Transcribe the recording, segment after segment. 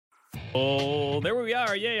Oh, there we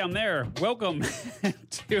are. Yay, I'm there. Welcome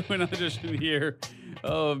to another edition here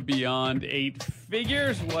of Beyond Eight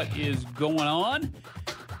Figures. What is going on?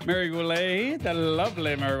 Mary Goulet, the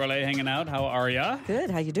lovely Mary Goulet, hanging out. How are ya?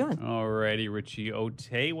 Good. How you doing? Alrighty, Richie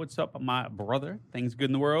Ote. What's up, my brother? Things good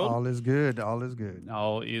in the world? All is good. All is good.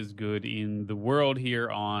 All is good in the world here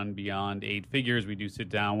on Beyond Eight Figures. We do sit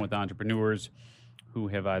down with entrepreneurs who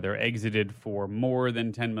have either exited for more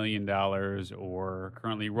than $10 million or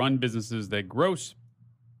currently run businesses that gross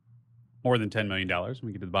more than $10 million.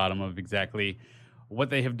 We get to the bottom of exactly what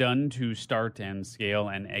they have done to start and scale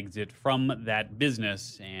and exit from that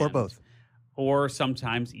business. And, Or both. Or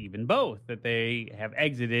sometimes even both, that they have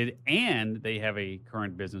exited and they have a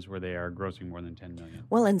current business where they are grossing more than $10 million.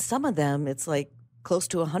 Well, and some of them, it's like close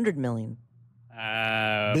to 100 million.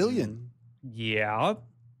 Billion. Yeah.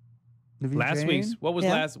 Naveen Last Jain? week's what was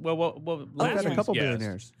Yeah. last? Well, last I've had a week's couple guest.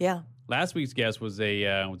 billionaires. Yeah. Last week's guest was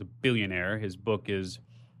a billionaire. His book is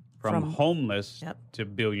From From- Homeless Yep. to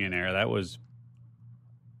Billionaire. That was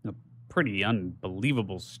a pretty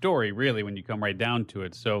unbelievable story, really, when you come right down to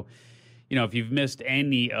it. So, you know, if you've missed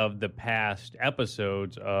any of the past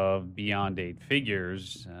episodes of Beyond Eight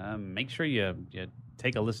Figures, make sure you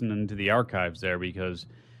take a listen into the archives there because,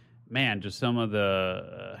 man, just some of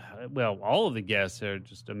the, all of the guests are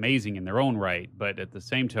just amazing in their own right. But at the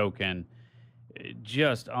same token,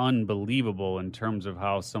 just unbelievable in terms of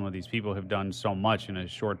how some of these people have done so much in a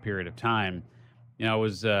short period of time. You know,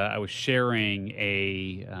 I was sharing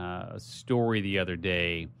a story the other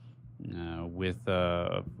day with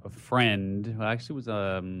a friend. Well, actually, it was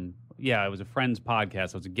it was a friend's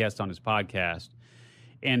podcast. I was a guest on his podcast,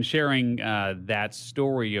 and sharing that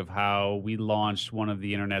story of how we launched one of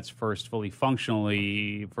the internet's first fully functional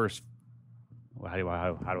e-commerce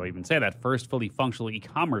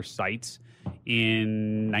sites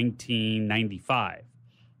in 1995.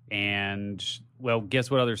 And, well,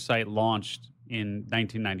 guess what other site launched in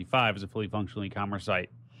 1995 as a fully functional e-commerce site?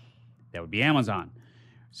 That would be Amazon.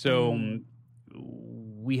 So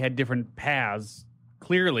we had different paths,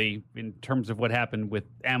 clearly, in terms of what happened with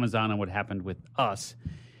Amazon and what happened with us.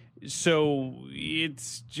 So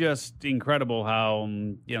it's just incredible how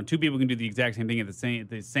two people can do the exact same thing at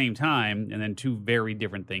the same time, and then two very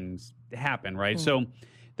different things happen, right? So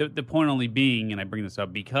the point only being, and I bring this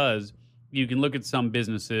up because you can look at some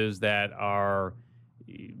businesses that are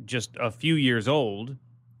just a few years old,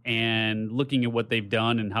 and looking at what they've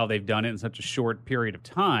done and how they've done it in such a short period of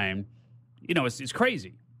time, you know, it's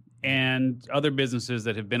crazy. And other businesses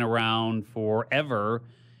that have been around forever.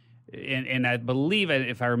 And I believe,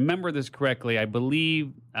 if I remember this correctly, I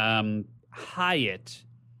believe Hyatt,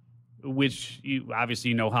 which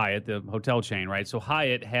you know Hyatt, the hotel chain, right? So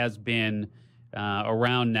Hyatt has been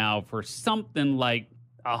around now for something like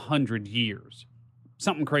 100 years,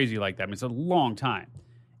 something crazy like that. I mean, it's a long time,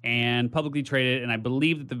 and publicly traded. And I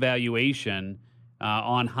believe that the valuation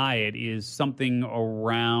on Hyatt is something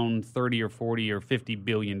around 30 or 40 or $50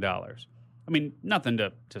 billion. I mean, nothing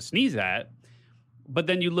to sneeze at. But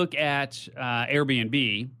then you look at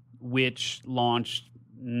Airbnb, which launched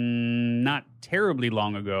not terribly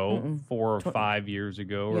long ago, 4 or 5 years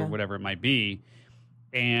ago, or whatever it might be.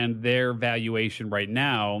 And their valuation right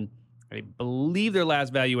now, I believe their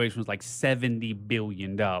last valuation was like $70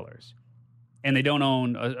 billion. And they don't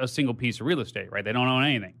own a single piece of real estate, right? They don't own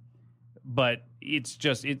anything. But it's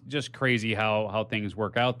just crazy how things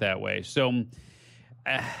work out that way. So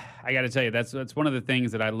I got to tell you, that's one of the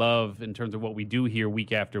things that I love in terms of what we do here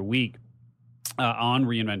week after week on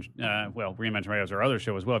Reinvention. Reinvention Radio is our other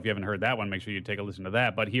show as well. If you haven't heard that one, make sure you take a listen to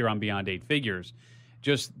that. But here on Beyond Eight Figures,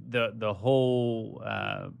 just the whole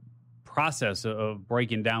process of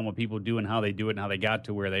breaking down what people do and how they do it and how they got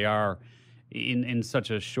to where they are in such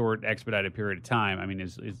a short, expedited period of time, I mean,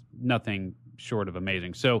 is nothing short of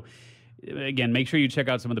amazing. So, again, make sure you check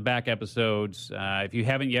out some of the back episodes. If you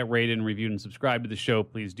haven't yet rated and reviewed and subscribed to the show,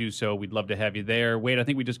 please do so. We'd love to have you there. Wade, I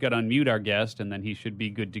think we just got to unmute our guest, and then he should be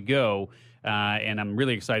good to go. And I'm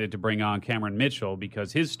really excited to bring on Cameron Mitchell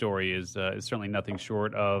because his story is certainly nothing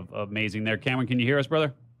short of amazing there. Cameron, can you hear us,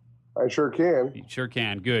 brother? I sure can. You sure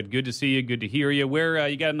can. Good to see you. Good to hear you. Where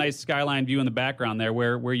you got a nice skyline view in the background there.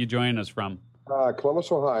 Where are you joining us from?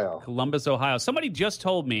 Columbus, Ohio. Columbus, Ohio. Somebody just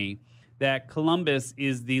told me that Columbus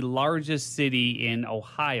is the largest city in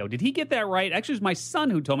Ohio. Did he get that right? Actually, it was my son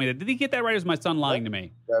who told me that. Did he get that right, or is my son lying to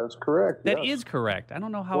me? That is correct. That is correct. I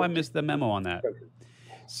don't know how I missed the memo on that.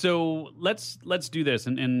 So let's do this.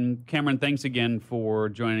 And Cameron, thanks again for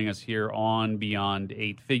joining us here on Beyond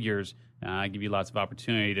Eight Figures. I give you lots of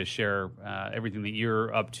opportunity to share everything that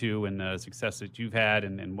you're up to and the success that you've had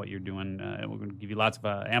and what you're doing. We're going to give you lots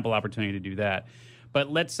of ample opportunity to do that. But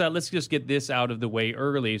let's just get this out of the way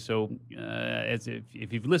early. So, as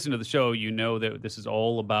if you've listened to the show, you know that this is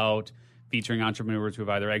all about featuring entrepreneurs who have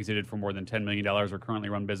either exited for more than $10 million or currently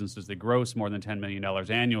run businesses that gross more than $10 million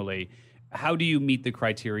annually. How do you meet the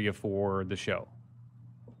criteria for the show?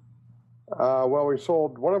 Well, we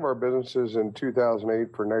sold one of our businesses in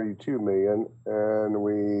 2008 for $92 million, and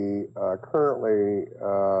we currently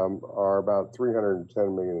are about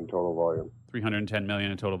 $310 million in total volume. 310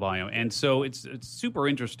 million in total volume. And so it's super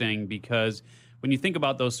interesting because when you think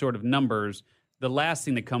about those sort of numbers, the last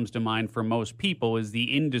thing that comes to mind for most people is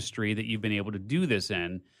the industry that you've been able to do this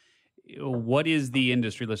in. What is the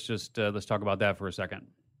industry? Let's talk about that for a second.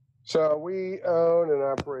 So we own and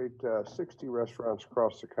operate 60 restaurants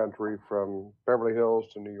across the country, from Beverly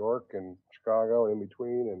Hills to New York and Chicago and in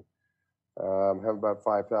between, and have about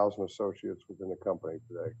 5,000 associates within the company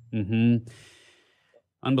today. Mm-hmm.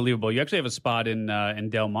 Unbelievable. You actually have a spot in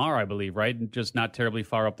Del Mar, I believe, right? Just not terribly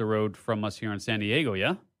far up the road from us here in San Diego,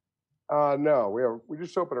 yeah? No, we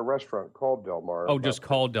just opened a restaurant called Del Mar. Oh, just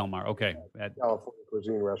called Del Mar. Okay. California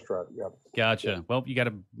cuisine restaurant. Yep. Gotcha. Well, you got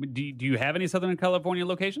to. Do you have any Southern California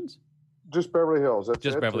locations? Just Beverly Hills. That's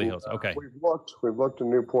just it. Beverly Hills. Okay. We've looked in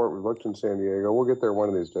Newport. We've looked in San Diego. We'll get there one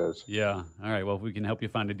of these days. Yeah. All right. Well, if we can help you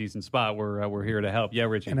find a decent spot, we're here to help. Yeah,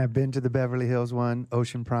 Richie. And I've been to the Beverly Hills one,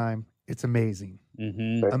 Ocean Prime. It's amazing.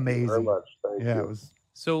 Mm-hmm. Thank you very much. Thank you. It was.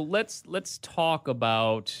 So let's talk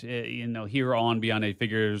about here on Beyond Eight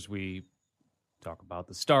Figures, we talk about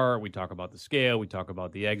the start, we talk about the scale, we talk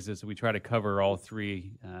about the exit. So we try to cover all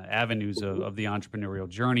three avenues of the entrepreneurial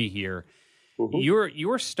journey here. Mm-hmm.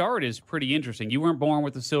 Your start is pretty interesting. You weren't born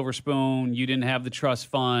with a silver spoon. You didn't have the trust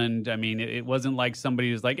fund. I mean, it wasn't like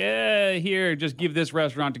somebody was like, here, just give this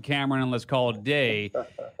restaurant to Cameron and let's call it a day.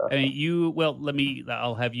 I mean,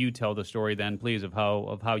 I'll have you tell the story then, please, of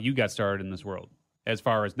how you got started in this world. As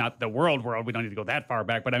far as not the world, we don't need to go that far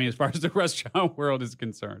back, but I mean, as far as the restaurant world is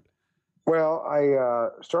concerned. Well, I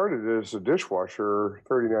started as a dishwasher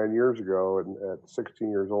 39 years ago, and at 16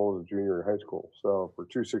 years old as a junior in high school. So for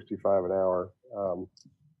 $2.65 an hour,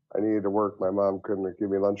 I needed to work. My mom couldn't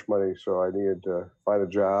give me lunch money, so I needed to find a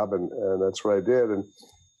job, and that's what I did. And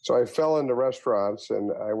so I fell into restaurants,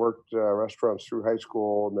 and I worked restaurants through high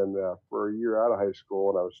school, and then for a year out of high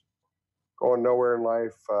school, and I was going nowhere in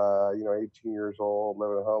life. 18 years old,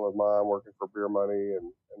 living at home with mom, working for beer money,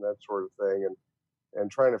 and that sort of thing, and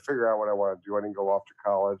trying to figure out what I want to do. I didn't go off to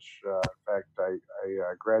college. In fact, I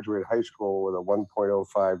graduated high school with a 1.05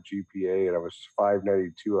 GPA, and I was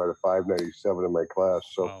 592 out of 597 in my class.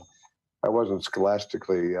 So wow. I wasn't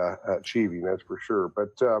scholastically achieving, that's for sure.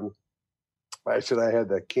 But I said I had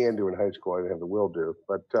the can-do in high school. I didn't have the will-do.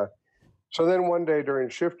 But so then one day during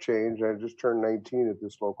shift change, I just turned 19 at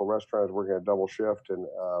this local restaurant. I was working a double shift, and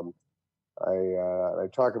I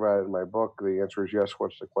talk about it in my book. The answer is yes.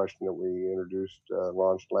 What's the question that we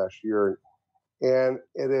launched last year? And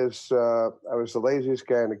it is, I was the laziest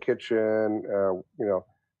guy in the kitchen,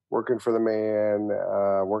 working for the man,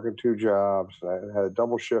 working two jobs. And I had a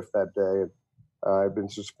double shift that day. And I'd been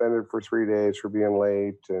suspended for 3 days for being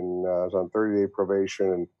late, and I was on 30-day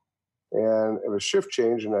probation. And it was shift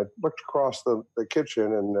change, and I looked across the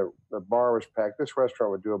kitchen, and the bar was packed. This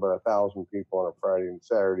restaurant would do about 1,000 people on a Friday and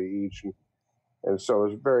Saturday each. And so it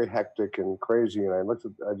was very hectic and crazy. And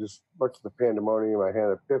I just looked at the pandemonium. I had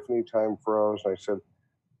an epiphany, time froze. And I said,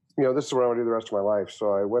 this is what I want to do the rest of my life.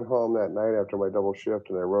 So I went home that night after my double shift,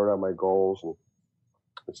 and I wrote out my goals. And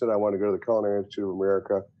I said I wanted to go to the Culinary Institute of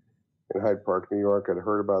America in Hyde Park, New York. I'd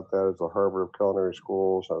heard about that as the Harvard of Culinary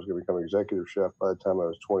Schools. I was going to become executive chef by the time I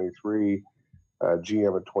was 23.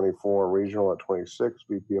 GM at 24, regional at 26,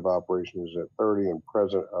 VP of operations at 30, and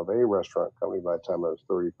president of a restaurant company by the time I was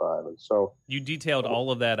 35. And so you detailed all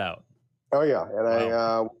of that out. Oh yeah, and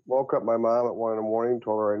wow. I woke up my mom at 1 a.m,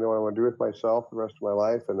 told her I know what I want to do with myself the rest of my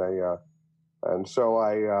life, and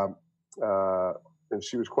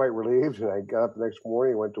she was quite relieved. And I got up the next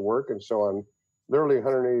morning, went to work, and so on literally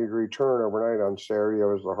 180-degree turn overnight on Saturday, I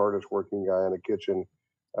was the hardest working guy in the kitchen.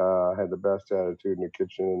 I had the best attitude in the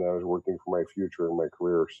kitchen, and I was working for my future and my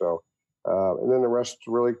career. So, and then the rest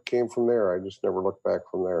really came from there. I just never looked back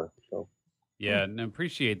from there. So, yeah, and I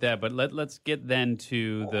appreciate that. But let's get then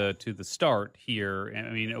to the start here.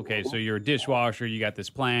 I mean, okay, so you're a dishwasher. You got this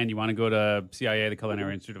plan. You want to go to CIA, the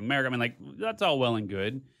Culinary Institute of America. I mean, that's all well and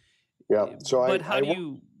good. Yeah. So, but how do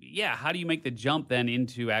you make the jump then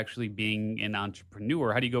into actually being an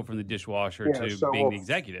entrepreneur? How do you go from the dishwasher to being the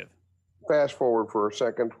executive? Fast forward for a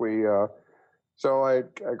second. So I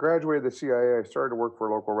graduated the CIA. I started to work for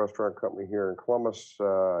a local restaurant company here in Columbus.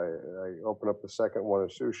 I opened up the second one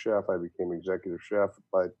as sous chef. I became executive chef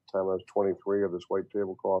by the time I was 23 of this white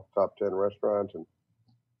tablecloth top 10 restaurant. And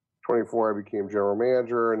 24, I became general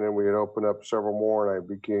manager, and then we had opened up several more, and I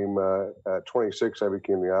became, at 26, I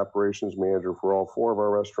became the operations manager for all 4 of our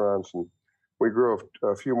restaurants, and we grew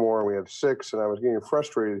a few more, and we had 6, and I was getting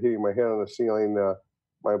frustrated hitting my head on the ceiling.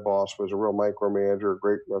 My boss was a real micromanager, a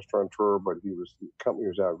great restaurateur, but the company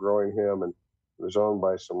was outgrowing him, and it was owned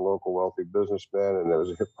by some local wealthy businessmen, and it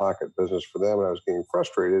was a hip pocket business for them, and I was getting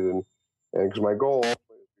frustrated, and because my goal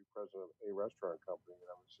ultimately was to be president of a restaurant company, and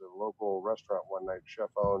I was at a local restaurant one night, chef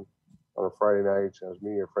owned, on a Friday night, and I was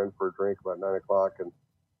meeting a friend for a drink about 9 o'clock, and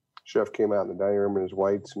chef came out in the dining room in his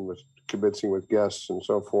whites and was kibitzing with guests and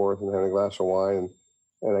so forth, and having a glass of wine,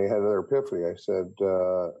 and I had another epiphany. I said,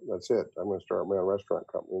 that's it. I'm going to start my own restaurant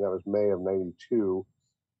company. And that was May of 92.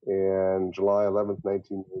 And July 11th,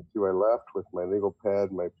 1992, I left with my legal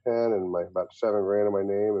pad, my pen, and my about $7,000 in my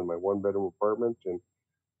name and my 1-bedroom apartment, and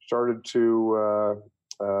started to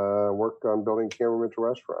work on building Cameron Mitchell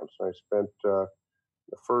restaurants. I spent the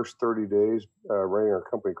first 30 days running our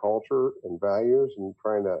company culture and values, and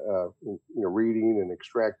trying to, reading and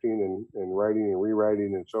extracting and writing and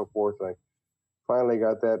rewriting and so forth. And I finally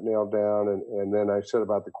got that nailed down, and then I set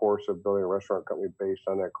about the course of building a restaurant company based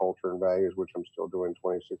on that culture and values, which I'm still doing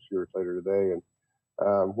 26 years later today.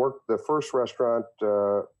 And worked the first restaurant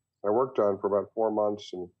I worked on for about 4 months,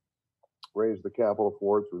 and raised the capital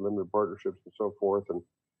for it through limited partnerships and so forth. And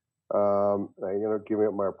I ended up giving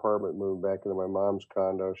up my apartment, moving back into my mom's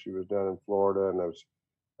condo. She was down in Florida, and I was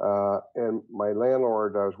and my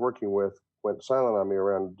landlord I was working with went silent on me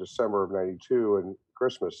around December of 92 and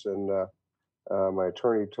Christmas, and my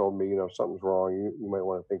attorney told me, something's wrong. You might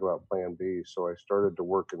want to think about Plan B. So I started to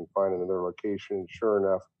work and find another location. And sure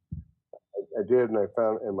enough, I did, and I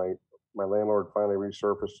found, and my landlord finally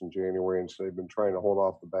resurfaced in January and said he'd been trying to hold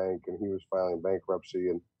off the bank, and he was filing bankruptcy,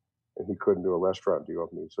 and he couldn't do a restaurant deal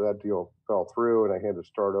with me. So that deal fell through, and I had to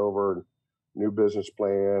start over, and new business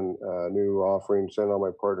plan, new offering, send all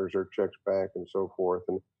my partners their checks back, and so forth.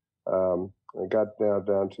 And I got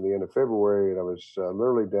down to the end of February, and I was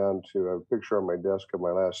literally down to a picture on my desk of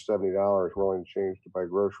my last $70 rolling change to buy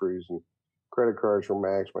groceries, and credit cards were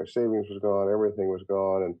maxed. My savings was gone. Everything was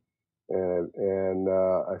gone. And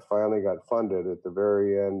I finally got funded at the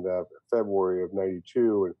very end of February of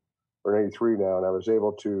 92 or 93 now. And I was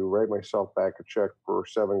able to write myself back a check for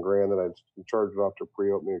 $7,000 that I'd charged off to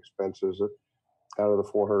pre-opening expenses out of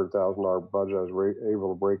the $400,000 budget. I was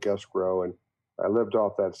able to break escrow, and I lived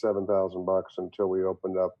off that $7,000 until we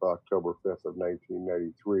opened up October 5th of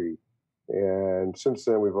 1993. And since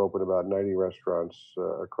then, we've opened about 90 restaurants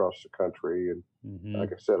across the country. And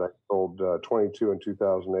like I said, I sold 22 in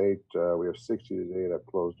 2008. We have 60 today, and I've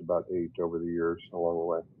closed about 8 over the years along the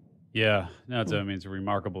way. Yeah, no, it's a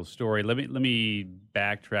remarkable story. Let me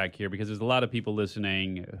backtrack here, because there's a lot of people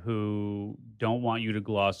listening who don't want you to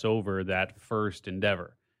gloss over that first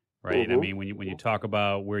endeavor, right? I mean, when you talk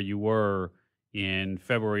about where you were in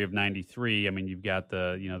February of 93, I mean, you've got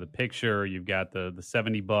the picture, you've got the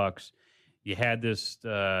 $70. You had this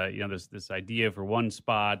this idea for one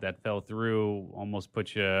spot that fell through, almost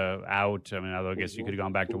put you out. I mean, although I guess you could have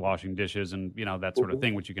gone back to washing dishes and that sort of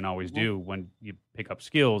thing, which you can always do when you pick up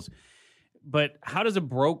skills. But how does a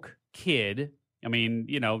broke kid, I mean,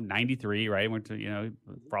 93, right? Went to,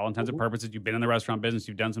 for all intents and purposes, you've been in the restaurant business,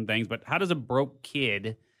 you've done some things, but how does a broke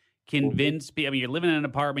kid convince people? I mean, you're living in an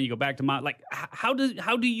apartment, you go back to how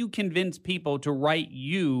do you convince people to write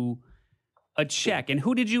you a check? And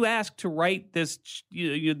who did you ask to write this?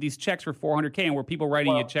 These checks for $400K, and were people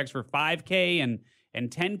writing you checks for $5K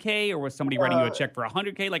and $10K, or was somebody writing you a check for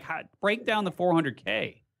 $100K? Like, break down the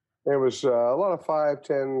 $400K. It was a lot of $5,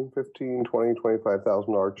 $10, $15, $20,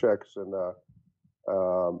 $25,000 checks, and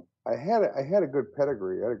I had a good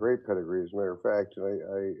pedigree. I had a great pedigree, as a matter of fact,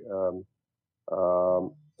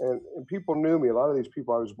 and people knew me. A lot of these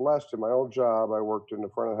people, I was blessed in my old job. I worked in the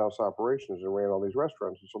front of the house operations and ran all these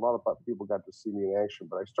restaurants. And so a lot of people got to see me in action.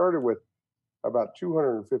 But I started with about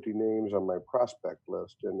 250 names on my prospect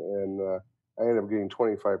list, and I ended up getting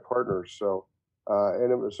 25 partners. So,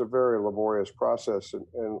 and it was a very laborious process. And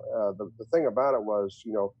the thing about it was,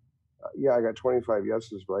 I got 25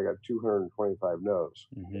 yeses, but I got 225 nos.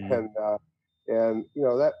 And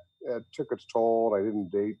that took its toll. I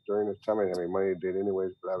didn't date during this time. I didn't have any money to date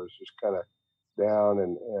anyways, but I was just kind of down,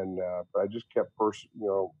 but I just kept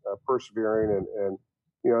persevering, and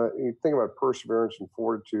you think about perseverance and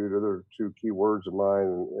fortitude. Those are 2 key words of mine,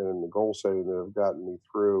 and the goal setting that have gotten me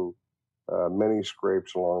through many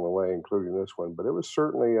scrapes along the way, including this one. But it was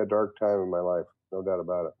certainly a dark time in my life, no doubt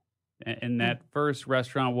about it. And that first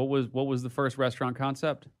restaurant, what was the first restaurant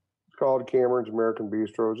concept? Called Cameron's American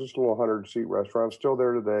Bistro. It was just a little 100-seat restaurant. Still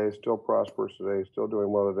there today, still prosperous today, still doing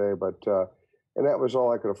well today. But and that was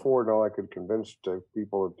all I could afford and all I could convince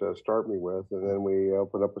people to start me with. And then we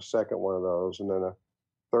opened up a second one of those, and then a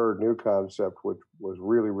third new concept, which was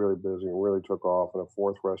really, really busy and really took off, and a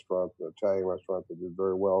fourth restaurant, an Italian restaurant that did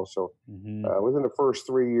very well. So within the first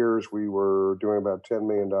 3 years, we were doing about $10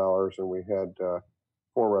 million, and we had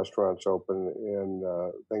 4 restaurants open, and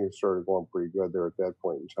things started going pretty good there at that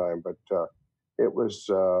point in time. But it was,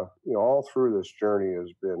 all through this journey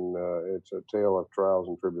has been, it's a tale of trials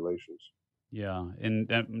and tribulations. Yeah.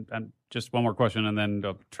 And just one more question, and then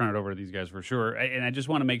I'll turn it over to these guys for sure. And I just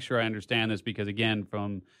want to make sure I understand this because, again,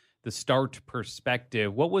 from the start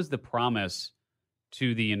perspective, what was the promise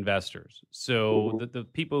to the investors? So the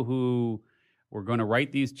people who were going to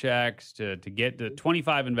write these checks to get to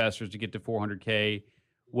 25 investors to get to 400K,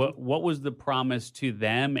 what was the promise to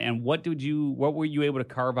them, and what were you able to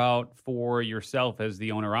carve out for yourself as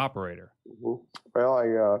the owner operator? Well,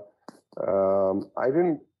 I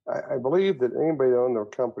didn't. I believe that anybody that owned the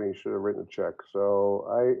company should have written a check. So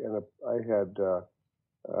I had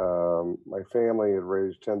my family had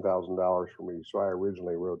raised $10,000 for me. So I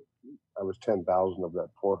originally wrote, I was 10,000 of that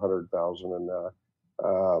 400,000, and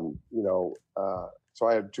so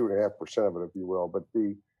I had 2.5% of it, if you will. But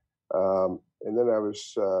and then I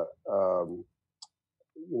was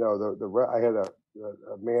I had a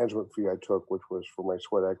management fee I took, which was for my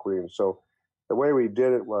sweat equity, and so. The way we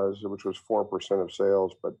did it was, which was 4% of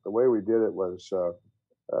sales, but the way we did it was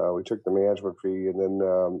we took the management fee, and then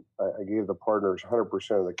I gave the partners 100%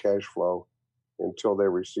 of the cash flow until they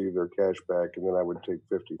received their cash back, and then I would take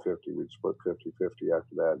 50-50. We'd split 50-50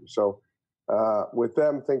 after that. And so with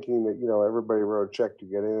them thinking that, everybody wrote a check to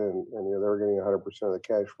get in, and they were getting 100% of the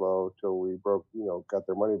cash flow until we got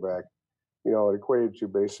their money back, it equated to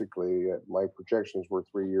basically my projections were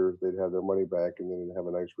 3 years, they'd have their money back, and then they'd have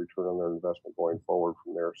a nice return on their investment going forward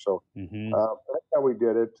from there. So that's how we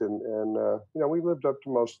did it. And we lived up to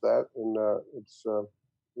most of that. And it's,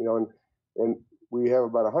 and we have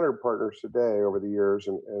about 100 partners today over the years.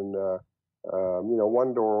 And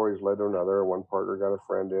one door always led to another. One partner got a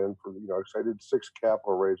friend in for, so I did 6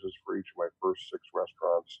 capital raises for each of my first 6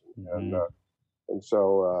 restaurants. And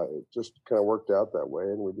so it just kind of worked out that way,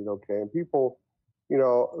 and we did okay. And people,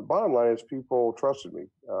 the bottom line is people trusted me.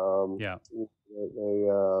 They,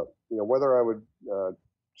 whether I would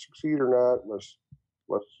succeed or not was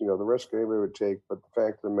the risk anybody would take. But the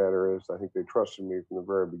fact of the matter is, I think they trusted me from the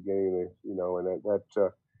very beginning. And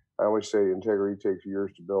that I always say integrity takes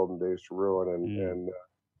years to build and days to ruin,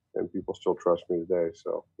 and people still trust me today.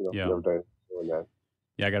 So never done doing that.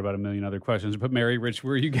 Yeah, I got about a million other questions. But Mary, Rich,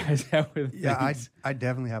 where are you guys at with things? Yeah, I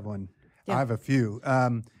definitely have one. Yeah. I have a few,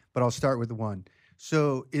 but I'll start with the one.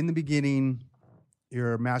 So in the beginning,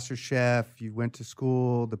 you're a master chef. You went to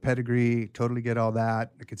school, the pedigree, totally get all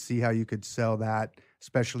that. I could see how you could sell that,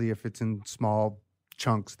 especially if it's in small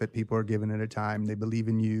chunks that people are given at a time. They believe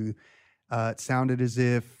in you. It sounded as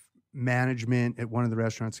if management at one of the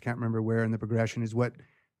restaurants, I can't remember where in the progression, is what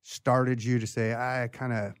started you to say, I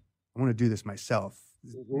want to do this myself.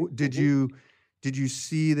 Did you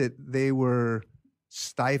see that they were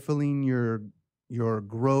stifling your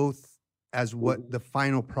growth as what the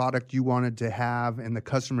final product you wanted to have and the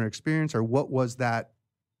customer experience, or what was that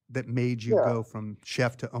made you go from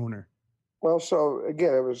chef to owner? Well, so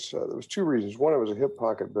again, there was 2 reasons. One, it was a hip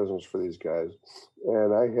pocket business for these guys,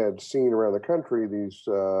 and I had seen around the country these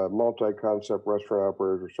multi-concept restaurant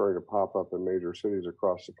operators were starting to pop up in major cities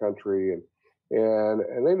across the country, and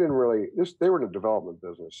they didn't really they were in a development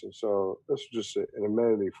business, and so this was just an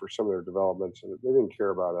amenity for some of their developments, and they didn't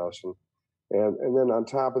care about us. And then on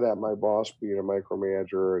top of that, my boss being a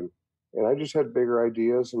micromanager, and I just had bigger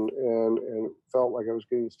ideas and felt like I was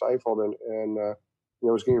getting stifled and I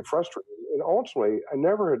was getting frustrated. And ultimately, I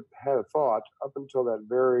never had a thought up until that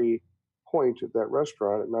very point at that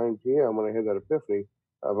restaurant at 9 p.m. when I had that epiphany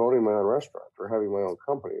of owning my own restaurant or having my own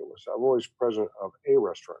company. I'm always president of a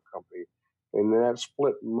restaurant company. And in that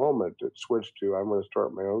split moment, it switched to I'm going to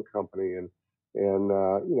start my own company. And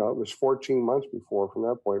it was 14 months before, from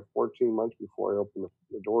that point, 14 months before I opened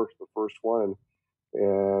the doors to the first one.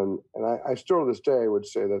 And I still to this day would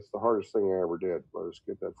say that's the hardest thing I ever did, was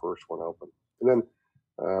get that first one open. And then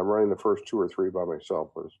running the first 2 or 3 by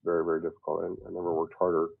myself was very, very difficult. And I never worked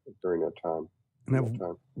harder during that time. And I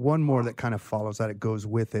have one more that kind of follows that. It goes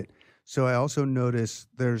with it. So I also notice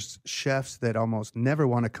there's chefs that almost never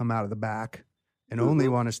want to come out of the back and only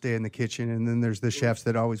want to stay in the kitchen. And then there's the chefs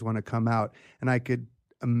that always want to come out. And I could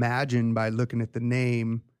imagine by looking at the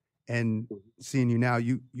name and seeing you now,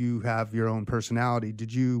 you have your own personality.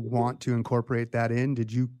 Did you want to incorporate that in?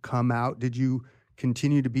 Did you come out? Did you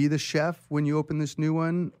continue to be the chef when you opened this new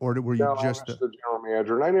one, or were you No, I was just the general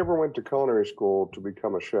manager, and I never went to culinary school to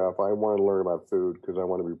become a chef. I wanted to learn about food because I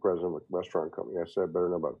wanted to be president of a restaurant company. I said I better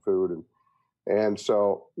know about food, and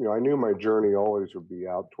so I knew my journey always would be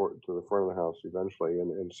out to the front of the house eventually,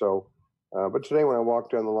 and so. But today, when I walk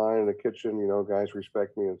down the line in the kitchen, guys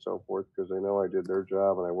respect me and so forth because they know I did their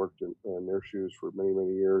job and I worked in their shoes for many,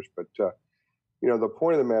 many years. But the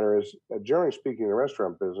point of the matter is, generally speaking, in the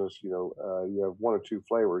restaurant business, you have one or two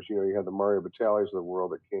flavors. You have the Mario Batali's of the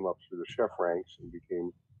world that came up through the chef ranks and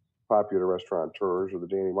became popular restaurateurs, or the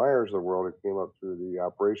Danny Myers of the world that came up through the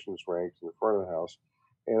operations ranks in the front of the house.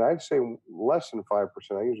 And I'd say less than 5%.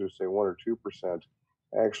 I usually say 1 or 2%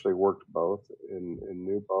 actually worked both and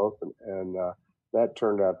knew both. And that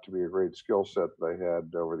turned out to be a great skill set that I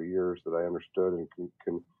had over the years that I understood and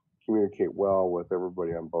can communicate well with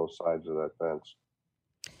everybody on both sides of that fence.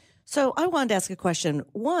 So I wanted to ask a question.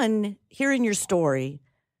 One, hearing your story,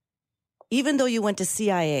 even though you went to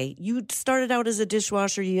CIA, you started out as a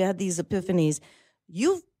dishwasher, you had these epiphanies.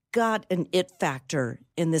 You've got an it factor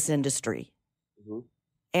in this industry. Mm-hmm.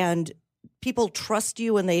 And people trust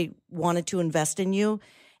you and they wanted to invest in you.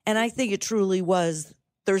 And I think it truly was,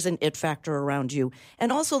 there's an it factor around you.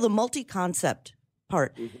 And also the multi-concept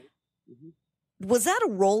part. Mm-hmm. Mm-hmm. Was that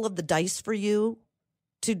a roll of the dice for you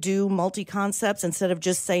to do multi-concepts instead of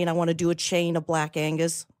just saying, I want to do a chain of Black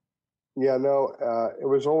Angus? Yeah, no, it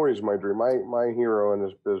was always my dream. My hero in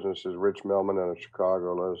this business is Rich Melman out of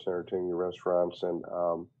Chicago, loves entertaining restaurants. And,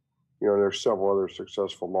 there's several other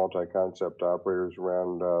successful multi-concept operators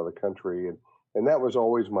around the country. And that was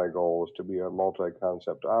always my goal, was to be a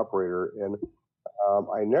multi-concept operator. And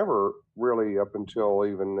I never really, up until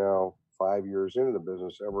even now, 5 years into the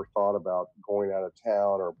business, ever thought about going out of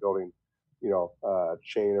town or building, a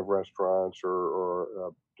chain of restaurants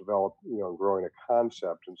or develop, growing a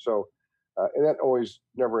concept. And so, and that always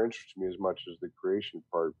never interested me as much as the creation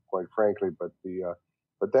part, quite frankly. But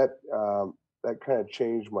that kind of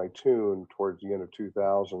changed my tune towards the end of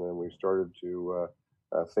 2000, and we started to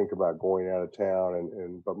think about going out of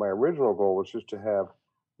town. But my original goal was just to have,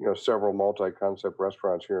 several multi-concept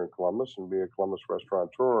restaurants here in Columbus and be a Columbus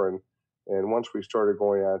restaurateur. And once we started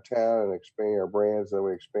going out of town and expanding our brands, then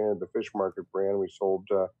we expanded the Fish Market brand. We sold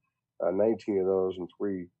 19 of those and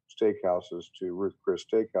 3 steakhouses to Ruth Chris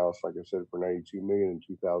Steakhouse, like I said, for $92 million in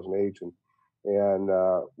 2008. And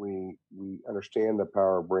we understand the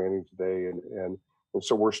power of branding today. And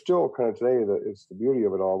so we're still kind of today, it's the beauty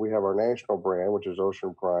of it all. We have our national brand, which is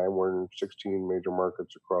Ocean Prime. We're in 16 major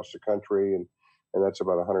markets across the country, and that's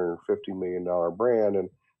about a $150 million brand.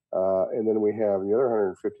 And then we have the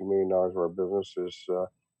other $150 million of our business is a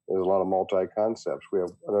lot of multi-concepts. We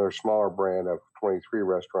have another smaller brand of 23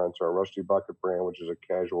 restaurants, our Rusty Bucket brand, which is a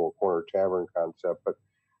casual corner tavern concept. But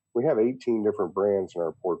we have 18 different brands in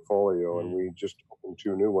our portfolio, and we just opened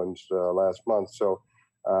 2 new ones last month. So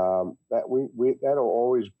that'll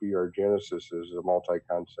always be our genesis as a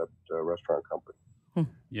multi-concept restaurant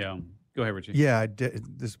company. Yeah. Go ahead, Richie. Yeah, this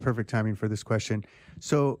is perfect timing for this question.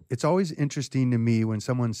 So it's always interesting to me when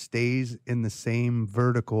someone stays in the same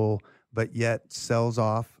vertical but yet sells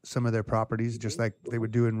off some of their properties, just like they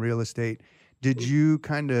would do in real estate. Did you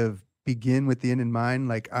kind of begin with the end in mind,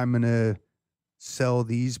 like I'm going to sell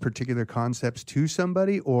these particular concepts to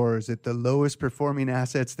somebody, or is it the lowest performing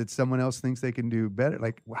assets that someone else thinks they can do better?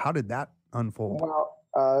 Like, how did that unfold? Well,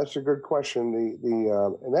 that's a good question.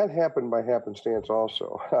 And that happened by happenstance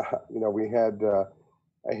also. I had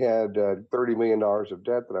 $30 million of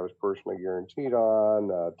debt that I was personally guaranteed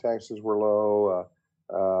on. Taxes were low.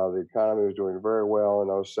 The economy was doing very well in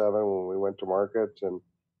 2007 when we went to market. And,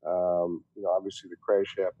 obviously the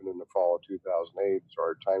crash happened in the fall of 2008. So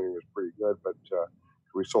our timing was pretty good, but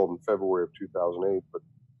we sold in February of 2008. But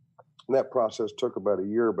that process took about a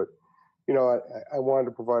year. But I wanted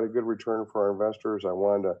to provide a good return for our investors. I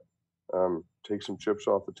wanted to take some chips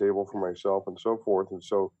off the table for myself and so forth. And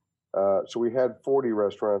so we had 40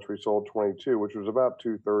 restaurants. We sold 22, which was about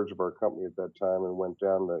 2/3 of our company at that time, and went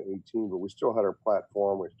down to 18. But we still had our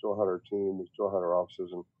platform. We still had our team. We still had our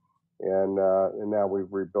offices. And now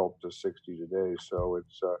we've rebuilt to 60 today. So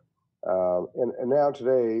it's and now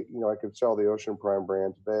today, I could sell the Ocean Prime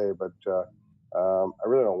brand today, but I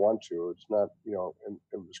really don't want to. It's not, and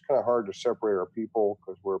it was kind of hard to separate our people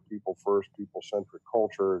because we're a people first, people centric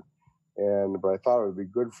culture. But I thought it would be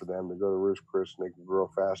good for them to go to Ruth Chris and they can grow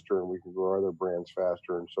faster and we can grow other brands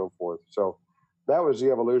faster and so forth. So that was the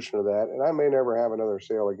evolution of that. And I may never have another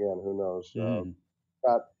sale again. Who knows?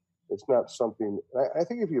 It's not something. I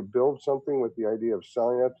think if you build something with the idea of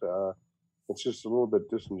selling it, it's just a little bit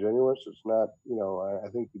disingenuous. It's not. I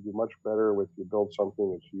think you do much better if you build something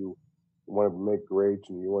that you want to make great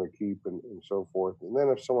and you want to keep and so forth. And then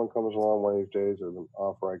if someone comes along one of these days with an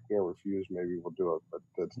offer I can't refuse, maybe we'll do it. But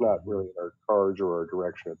that's not really in our cards or our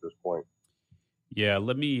direction at this point. Yeah,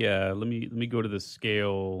 let me go to the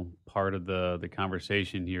scale part of the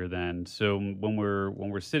conversation here then. So when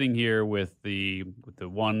we're sitting here with the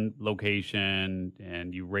one location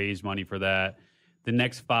and you raised money for that, the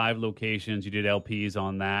next 5 locations you did LPs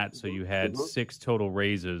on that, so you had 6 total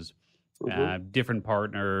raises, different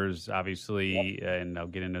partners, obviously, and I'll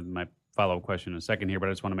get into my follow-up question in a second here, but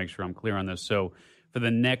I just want to make sure I'm clear on this. So for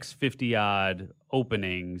the next 50 odd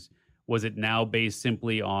openings, was it now based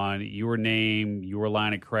simply on your name, your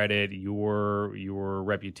line of credit, your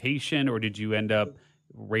reputation, or did you end up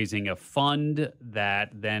raising a fund that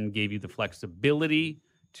then gave you the flexibility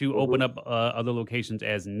to open up other locations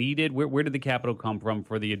as needed? Where did the capital come from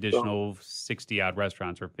for the additional 60-odd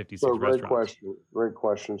restaurants or 56 restaurants? Great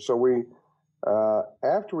question. So we,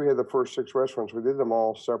 after we had the first 6 restaurants, we did them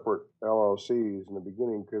all separate LLCs in the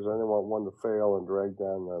beginning because I didn't want one to fail and drag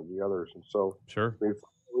down the others. And so Sure.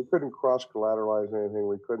 We couldn't cross-collateralize anything.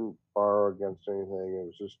 We couldn't borrow against anything. It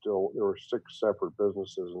was just there were 6 separate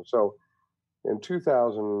businesses. And so in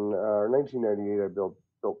 1998, I built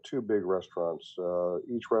 2 big restaurants.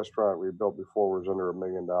 Each restaurant we built before was under $1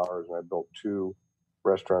 million, and I built 2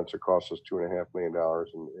 restaurants that cost us $2.5 million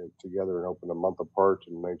and together and opened a month apart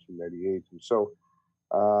in 1998. And so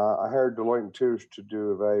I hired Deloitte & Touche to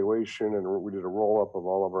do evaluation, and we did a roll-up of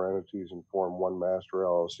all of our entities and formed one master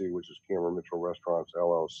LLC, which is Cameron Mitchell Restaurants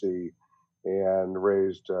LLC, and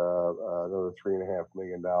raised another $3.5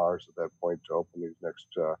 million at that point to open these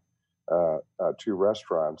next 2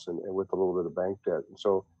 restaurants, and with a little bit of bank debt. And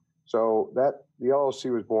so that the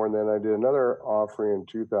LLC was born. Then I did another offering in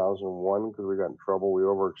 2001 because we got in trouble. We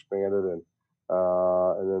overexpanded, and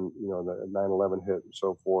then the 9/11 hit and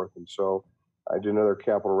so forth. And so I did another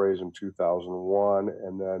capital raise in 2001,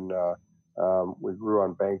 and then we grew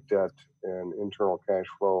on bank debt and internal cash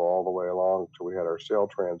flow all the way along until we had our sale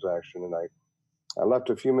transaction. And I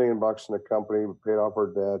left a few $1 million in the company, paid off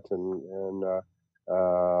our debt, and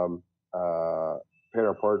paid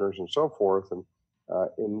our partners and so forth. And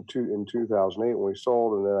in 2008, when we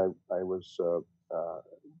sold, and then I was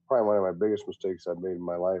probably one of my biggest mistakes I've made in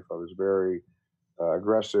my life. I was very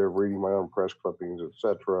aggressive, reading my own press clippings,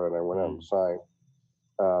 etc. And I went out and signed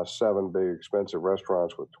 7 big expensive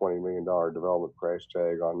restaurants with $20 million development price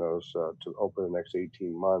tag on those to open the next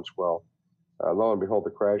 18 months. Well, lo and behold,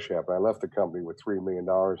 the crash happened. I left the company with $3 million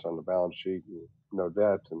on the balance sheet and no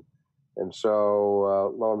debt. And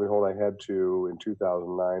so lo and behold, I had to, in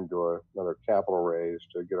 2009, do another capital raise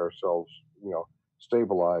to get ourselves,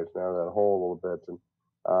 stabilized out of that hole a little bit. And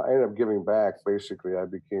I ended up giving back. Basically, I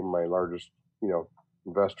became my largest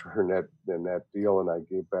investor in that deal, and I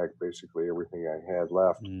gave back basically everything I had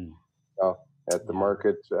left at the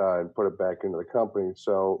market and put it back into the company.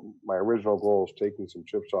 So my original goal of taking some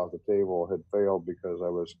chips off the table had failed because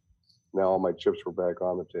now all my chips were back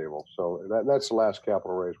on the table. So that's the last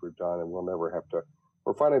capital raise we've done, and we'll never have to.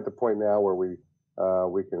 We're finally at the point now where we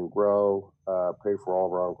can grow, pay for all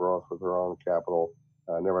of our own growth with our own capital,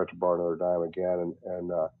 never have to borrow another dime again,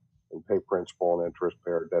 and pay principal and interest,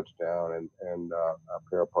 pay our debts down, and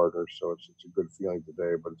pay our partners. So it's a good feeling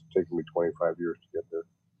today, but it's taken me 25 years to get there.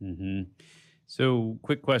 Mm-hmm. So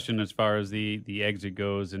quick question as far as the exit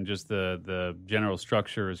goes and just the general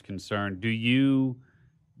structure is concerned. Do you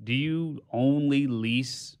only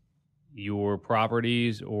lease your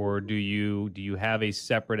properties, or do you have a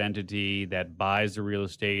separate entity that buys the real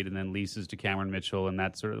estate and then leases to Cameron Mitchell, and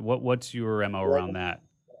that sort of what's your MO around that?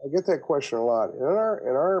 I get that question a lot. In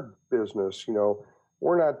our business,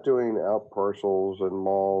 we're not doing out parcels and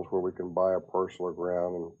malls where we can buy a parcel of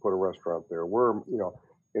ground and put a restaurant there. We're,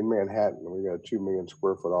 in Manhattan, we got a 2 million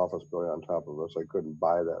square foot office building on top of us. I couldn't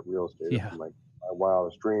buy that real estate in my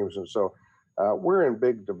wildest dreams. And so we're in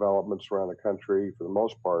big developments around the country for the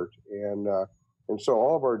most part. And so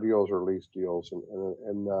all of our deals are lease deals. And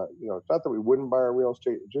it's not that we wouldn't buy our real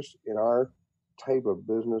estate, just in our type of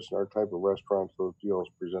business and our type of restaurants, those deals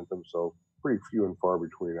present themselves pretty few and far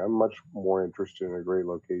between. I'm much more interested in a great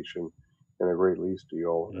location and a great lease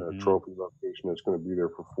deal, a trophy location that's going to be there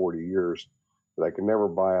for 40 years that I can never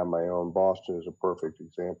buy on my own. Boston is a perfect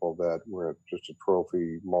example of that. We're just a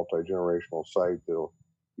trophy, multi-generational site that'll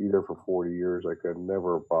be there for 40 years. I could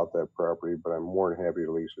never have bought that property, but I'm more than happy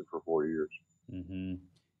to lease it for 40 years. Mm-hmm.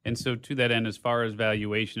 And so to that end, as far as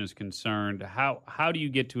valuation is concerned, how do you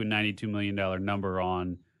get to a $92 million number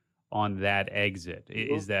on that exit?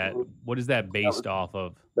 What is that based off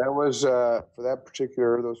of? That was for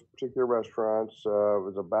those particular restaurants. It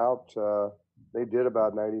was about they did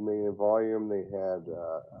about 90 million in volume. They had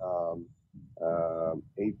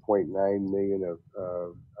 8.9 million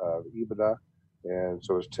of EBITDA, and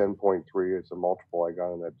so it's 10.3. It's a multiple I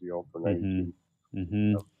got on that deal for 92.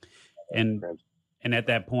 Mm-hmm. And at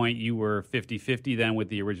that point, you were 50-50 then with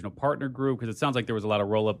the original partner group, because it sounds like there was a lot of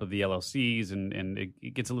roll-up of the LLCs, and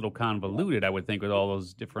it gets a little convoluted, I would think, with all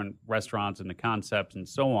those different restaurants and the concepts and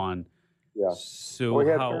so on. Yeah. So we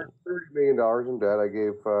had $30 million in debt. I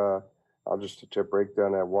gave, I'll just to break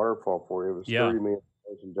down that waterfall for you. It was $30 million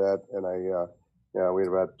in debt, and we had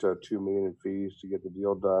about $2 million in fees to get the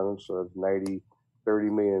deal done. So it's 30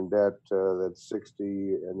 million in debt. That's 60,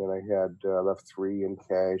 and then I had left 3 in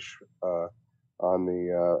cash on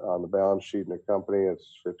the balance sheet in the company.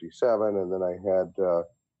 It's 57, and then I had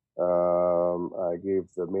I gave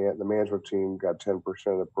the management team got 10%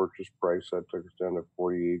 of the purchase price. That took us down to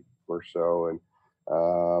 48 or so, and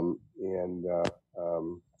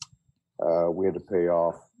we had to pay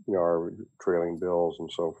off our trailing bills and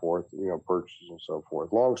so forth, purchases and so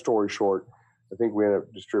forth. Long story short, I think we ended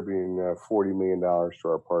up distributing $40 million to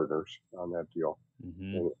our partners on that deal.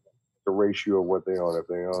 Mm-hmm. The ratio of what they own. If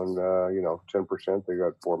they own 10%, they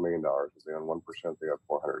got $4 million. If they own 1%, they got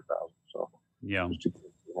 $400,000. So just to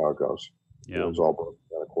see how it goes. Yeah, it was all broken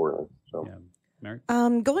down accordingly. So. Yeah.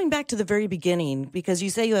 Going back to the very beginning, because you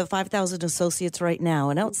say you have 5,000 associates right now,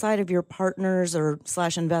 and outside of your partners or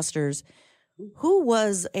 / investors, who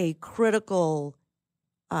was a critical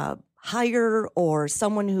hire or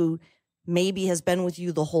someone who maybe has been with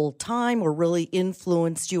you the whole time or really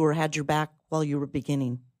influenced you or had your back while you were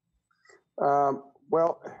beginning?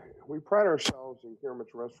 Well, we pride ourselves in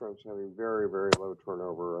Kermit's Restaurants having very, very low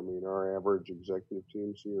turnover. I mean, our average executive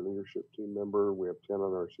team, senior leadership team member, we have 10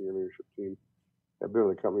 on our senior leadership team, have been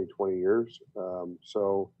with the company 20 years.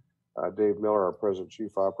 Dave Miller, our President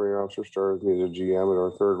Chief Operating Officer, started with me as a GM at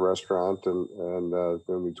our 3rd restaurant, and it's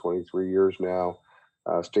going to be 23 years now.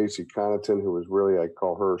 Stacy Connaughton, who was really, I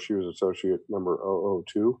call her, she was associate number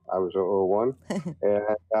 002. I was 001.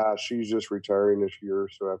 And she's just retiring this year,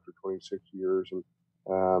 so after 26 years.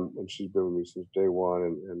 And she's been with me since day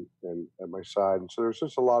one and at my side. And so there's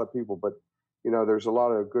just a lot of people, but, there's a lot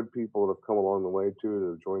of good people that have come along the way, too, that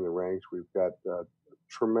have joined the ranks. We've got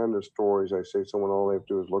tremendous stories. I say someone, all they have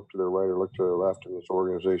to do is look to their right or look to their left in this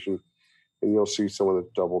organization, and you'll see someone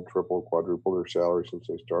that's doubled, tripled, quadrupled their salary since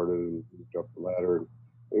they started and moved up the ladder. And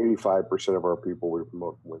 85% of our people we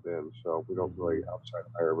promote from within, so we don't really outside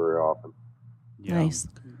hire very often. Yeah. Nice.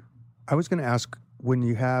 I was going to ask, when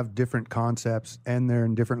you have different concepts and they're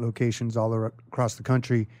in different locations all across the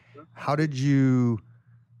country, how did you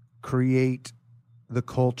create the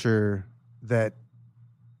culture that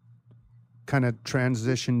kind of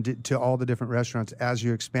transitioned to all the different restaurants as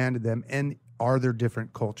you expanded them? And are there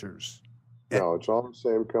different cultures? No, it's all the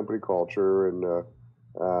same company culture, and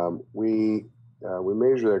we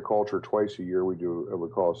measure that culture twice a year. We do what we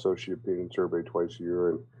call associate opinion survey twice a year,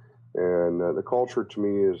 and the culture to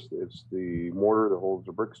me is it's the mortar that holds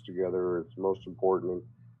the bricks together. It's most important.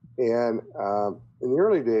 And in the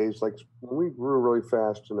early days, like when we grew really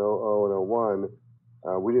fast in 00 and 01,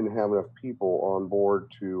 we didn't have enough people on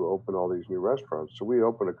board to open all these new restaurants. So we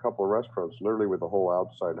opened a couple of restaurants literally with a whole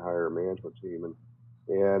outside hire management team,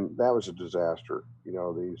 and that was a disaster.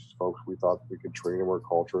 These folks, we thought we could train them our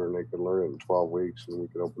culture and they could learn it in 12 weeks and we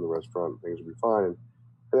could open the restaurant and things would be fine. And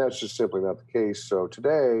that's just simply not the case. So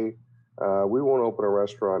today, we won't open a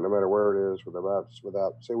restaurant no matter where it is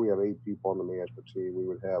without, say we have 8 people on the management team, we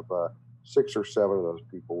would have 6 or 7 of those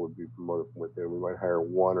people would be promoted from within. We might hire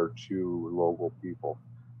 1 or 2 local people.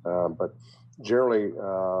 But generally,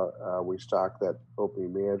 we stock that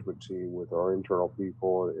opening management team with our internal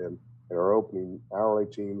people, and our opening hourly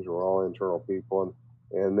teams are all internal people,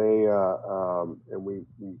 and they and we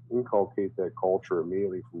inculcate that culture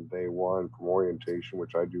immediately from day one, from orientation,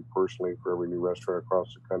 which I do personally for every new restaurant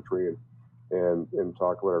across the country, and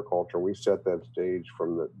talk about our culture. We set that stage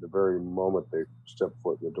from the very moment they step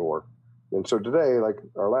foot in the door. And so today, like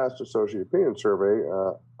our last associate opinion survey,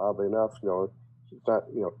 oddly enough, it's not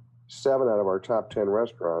 7 out of our top 10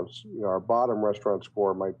 restaurants, our bottom restaurant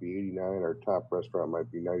score might be 89, our top restaurant might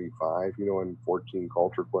be 95, in 14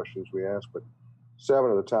 culture questions we asked, but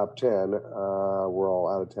 7 of the top 10 were all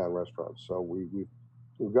out-of-town restaurants. So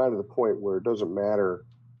we've gotten to the point where it doesn't matter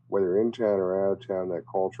whether in town or out of town, that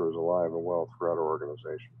culture is alive and well throughout our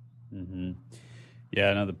organization. Mm-hmm.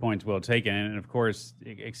 Yeah, no, the point's well taken. And of course,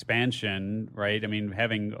 expansion, right? I mean,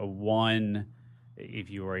 having if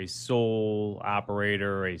you are a sole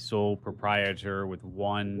operator, a sole proprietor with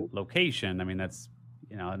one location, I mean, that's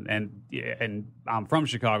and I'm from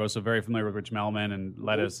Chicago, so very familiar with Rich Melman and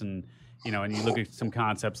lettuce, and and you look at some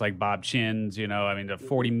concepts like Bob Chin's, a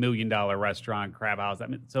 $40 million restaurant, Crab House. I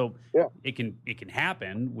mean, so Yeah. it can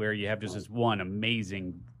happen where you have just this one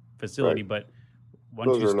amazing facility, Right. but once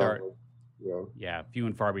Those you are start, not, few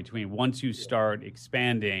and far between. Once you start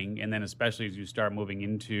expanding, and then especially as you start moving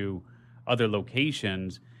into other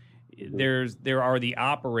locations, there are the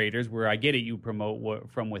operators where I get it, you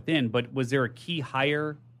promote from within, but was there a key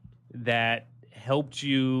hire that helped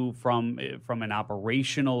you from an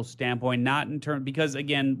operational standpoint, not in terms, because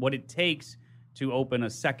again, what it takes to open a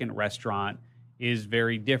second restaurant is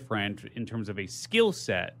very different in terms of a skill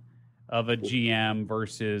set of a GM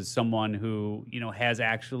versus someone who has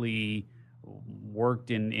actually worked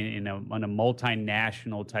in a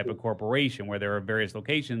multinational type of corporation where there are various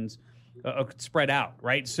locations spread out,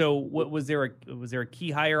 right? So, was there a key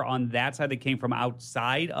hire on that side that came from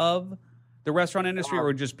outside of the restaurant industry,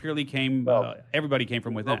 or just purely everybody came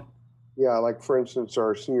from within? Yeah, like for instance,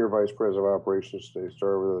 our senior vice president of operations today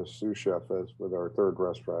started with a sous chef with our third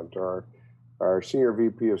restaurant. Our senior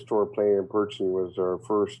VP of store planning and purchasing was our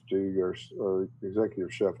first our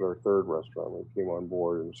executive chef at our third restaurant when he came on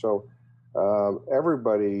board. And so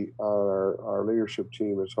everybody on our leadership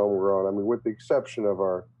team is homegrown. I mean, with the exception of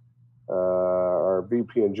our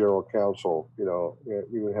VP and general counsel,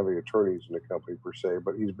 even having attorneys in the company per se,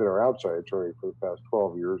 but he's been our outside attorney for the past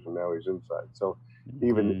 12 years, and now he's inside. So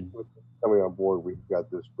even with coming on board, we've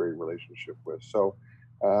got this great relationship with. So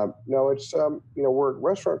no, it's we're a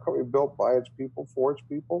restaurant company built by its people for its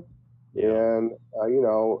people, and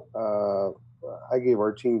I gave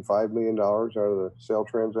our team $5 million out of the sale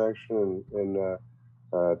transaction in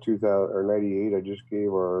 98. I just gave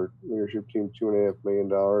our leadership team $2.5 million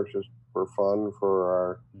just for fun for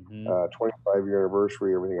our 25-year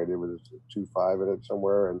anniversary. Everything I did with 2.5 in it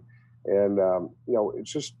somewhere, and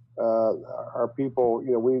it's just our people.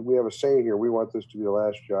 We have a saying here: we want this to be the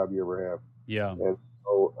last job you ever have. Yeah. And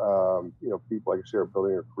so people, like I say, are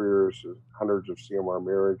building their careers, hundreds of CMR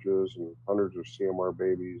marriages and hundreds of CMR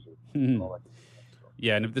babies and all that.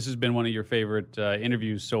 Yeah, and if this has been one of your favorite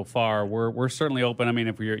interviews so far, we're certainly open. I mean,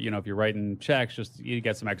 if you're writing checks, just you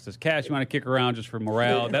got some excess cash you want to kick around just for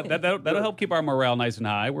morale, that'll help keep our morale nice and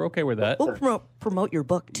high. We're okay with that. We'll promote your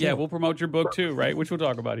book too. Yeah, we'll promote your book too, right? Which we'll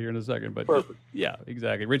talk about here in a second. But Perfect. Yeah,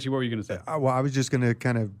 exactly. Richie, what were you going to say? Well, I was just going to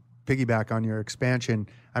kind of piggyback on your expansion.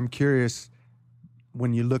 I'm curious,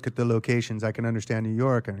 when you look at the locations, I can understand New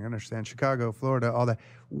York, I can understand Chicago, Florida, all that.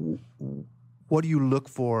 What do you look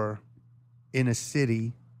for in a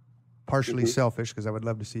city? Partially selfish, because I would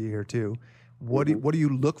love to see you here too. What do you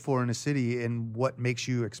look for in a city, and what makes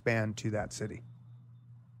you expand to that city?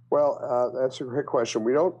 Well, that's a great question.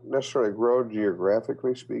 We don't necessarily grow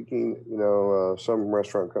geographically speaking. Some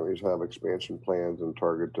restaurant companies have expansion plans and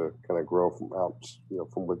target to kind of grow from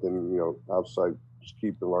from within, outside, just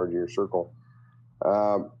keep enlarging your circle.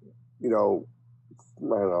 I don't know,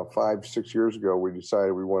 5-6 years ago, we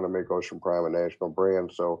decided we want to make Ocean Prime a national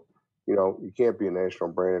brand. So, you can't be a national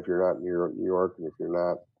brand if you're not in New York and if you're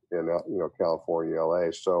not in, California,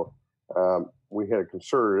 LA. So we had a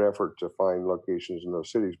concerted effort to find locations in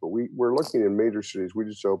those cities. But we're looking in major cities. We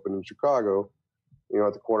just opened in Chicago,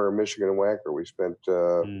 at the corner of Michigan and Wacker. We spent,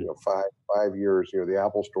 5 years. The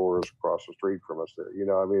Apple store is across the street from us there.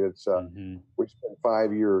 It's we spent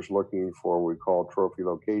 5 years looking for what we call trophy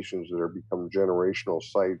locations that are become generational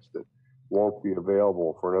sites that won't be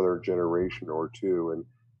available for another generation or two.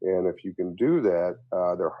 And if you can do that,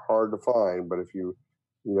 they're hard to find. But if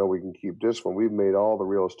we can keep discipline. We've made all the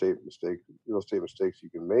real estate mistakes you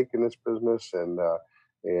can make in this business, and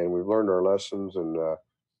we've learned our lessons and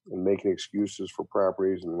making excuses for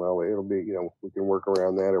properties. And it'll be we can work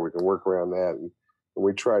around that, or we can work around that. And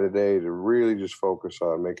we try today to really just focus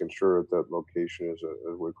on making sure that location is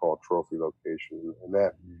as we call a trophy location, and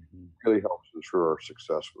that really helps ensure our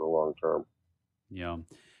success for the long term. Yeah.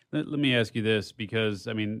 Let me ask you this, because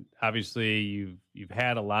obviously you've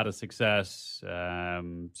had a lot of success.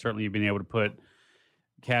 Certainly, you've been able to put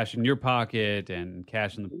cash in your pocket and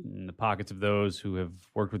cash in the pockets of those who have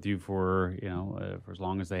worked with you for for as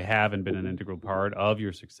long as they have and been an integral part of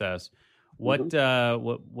your success. What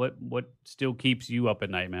still keeps you up at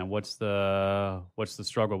night, man? What's the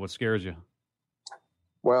struggle? What scares you?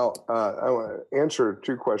 Well, I want to answer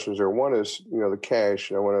two questions there. One is, the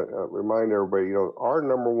cash. And I want to remind everybody, our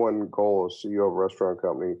number one goal as CEO of a restaurant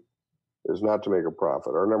company is not to make a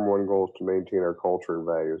profit. Our number one goal is to maintain our culture and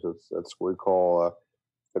values. That's what we call,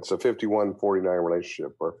 it's a 51-49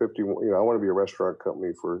 relationship. Or 51, I want to be a restaurant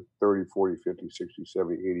company for 30, 40, 50, 60,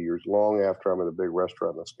 70, 80 years, long after I'm in a big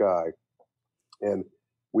restaurant in the sky. And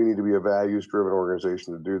we need to be a values-driven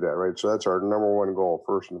organization to do that, right? So that's our number one goal,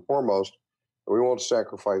 first and foremost. We won't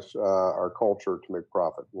sacrifice our culture to make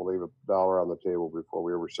profit. We'll leave $1 on the table before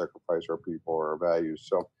we ever sacrifice our people or our values.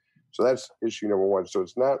 So that's issue number one. So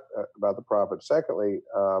it's not about the profit. Secondly,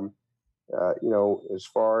 as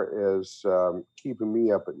far as keeping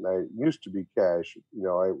me up at night, it used to be cash.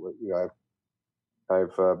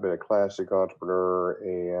 I've been a classic entrepreneur,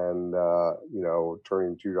 and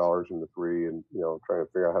turning $2 into $3, and trying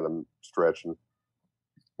to figure out how to stretch. And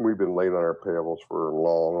we've been late on our payables for a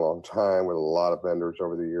long, long time with a lot of vendors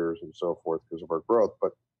over the years and so forth because of our growth.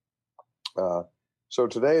 But so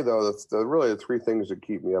today, though, really the three things that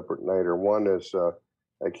keep me up at night are: one is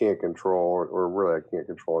I can't control, or really I can't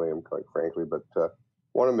control any of them, quite frankly. But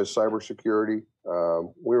one of them is cybersecurity.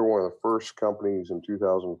 We were one of the first companies in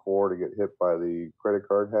 2004 to get hit by the credit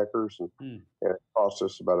card hackers, and it cost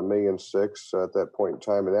us about $1.6 million at that point in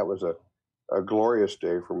time. And that was a glorious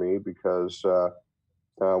day for me because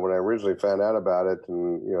when I originally found out about it,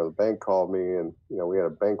 and the bank called me, and we had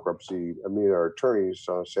a bankruptcy. I mean, our attorneys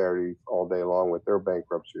on a Saturday all day long with their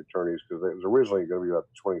bankruptcy attorneys, because it was originally going to be about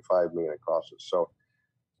 $25 million it cost us. So,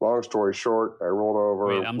 long story short, I rolled over.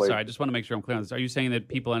 Wait, I'm sorry. I just want to make sure I'm clear on this. Are you saying that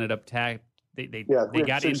people ended up they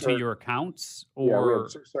got into your accounts, or we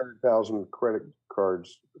had 600,000 credit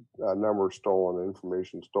cards numbers stolen,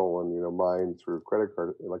 information stolen, mined through credit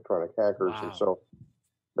card electronic hackers, wow. And so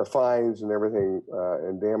the fines and everything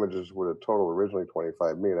and damages would have totaled originally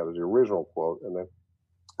 $25 million. That was the original quote, and then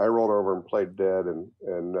I rolled over and played dead, and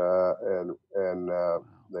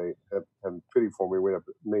they had pity for me. We went up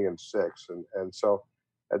 $1.6 million, and so.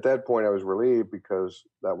 At that point, I was relieved because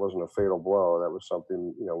that wasn't a fatal blow. That was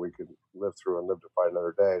something, we could live through and live to fight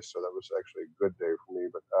another day. So that was actually a good day for me.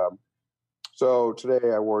 But so today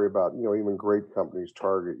I worry about, even great companies,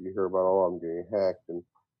 Target. You hear about all of them getting hacked, and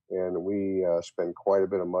we spend quite a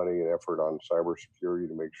bit of money and effort on cybersecurity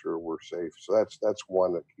to make sure we're safe. So that's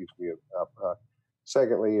one that keeps me up.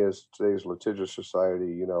 Secondly, is today's litigious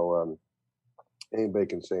society. Anybody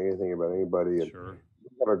can say anything about anybody. And, sure. We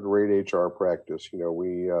have a great HR practice.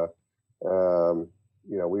 We've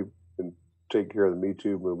been taking care of the Me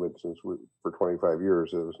Too movement for 25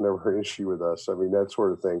 years. It was never an issue with us. I mean, that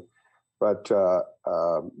sort of thing. But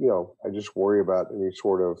I just worry about any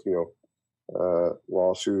sort of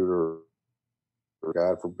lawsuit or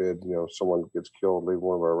God forbid, someone gets killed leaving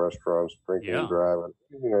one of our restaurants, drinking and driving,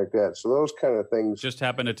 anything like that. So those kind of things just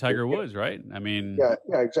happened to Tiger Woods, right? I mean, yeah,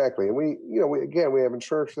 exactly. And we have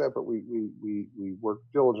insurance for that, but we work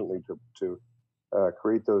diligently to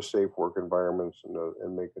create those safe work environments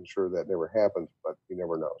and making sure that never happens. But you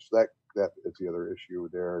never know. So that is the other issue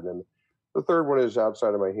there. And then the third one is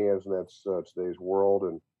outside of my hands, and that's today's world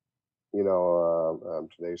and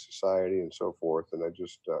today's society and so forth. And I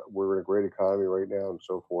just we're in a great economy right now and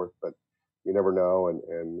so forth, but you never know. And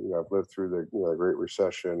I've lived through the Great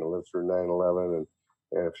Recession, I lived through 9/11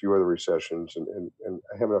 and a few other recessions, and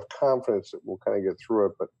I have enough confidence that we'll kind of get through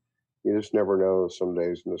it, but you just never know some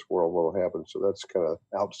days in this world what will happen. So that's kind of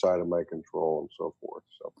outside of my control and so forth.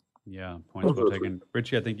 So yeah, points well taken.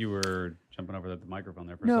 Richie, I think you were jumping over the microphone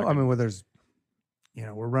there for a second. No, I mean, there's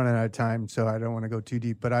we're running out of time, so I don't want to go too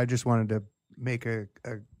deep, but I just wanted to make an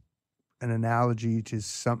analogy to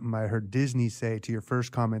something I heard Disney say to your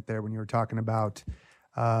first comment there when you were talking about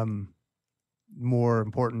more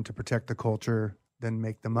important to protect the culture than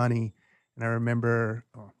make the money. And I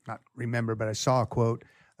but I saw a quote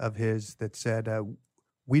of his that said,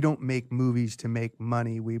 we don't make movies to make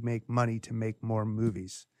money. We make money to make more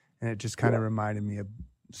movies. And it just kind of reminded me of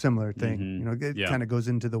similar thing. Mm-hmm. It kind of goes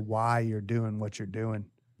into the why you're doing what you're doing.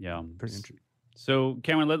 Yeah. Pretty interesting. So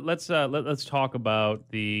Cameron, let's talk about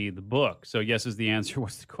the book. So yes is the answer.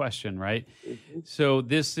 What's the question, right? Mm-hmm. So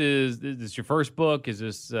this is your first book. Is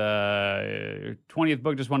this your 20th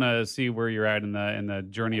book? Just want to see where you're at in the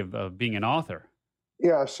journey of being an author.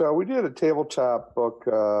 Yeah. So we did a tabletop book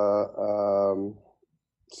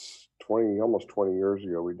almost 20 years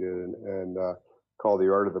ago. We did and called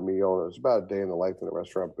The Art of the Meal. And it was about a day in the life in the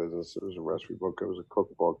restaurant business. It was a recipe book. It was a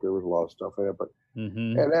cookbook. There was a lot of stuff in it, but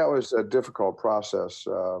and that was a difficult process.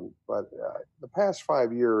 But the past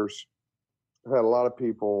 5 years, I've had a lot of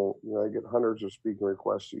people. I get hundreds of speaking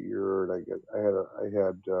requests a year, and I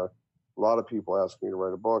had a lot of people asking me to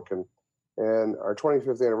write a book. And our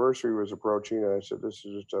 25th anniversary was approaching, and I said, this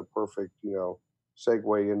is just a perfect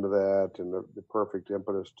segue into that, and the perfect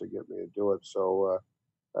impetus to get me to do it. So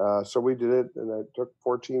we did it, and it took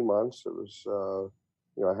 14 months. It was,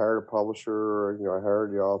 I hired a publisher, I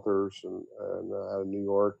hired the authors and out of New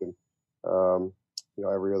York, and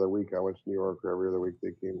every other week I went to New York, or every other week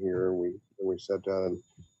they came here, and we sat down, and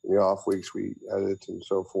in the off weeks we edit and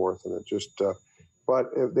so forth, and it just.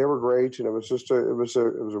 They were great, and it was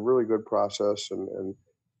a really good process, and it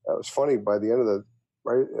was funny by the end of the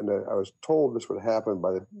right, and I was told this would happen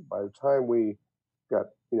by the time we got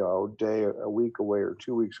a week away, or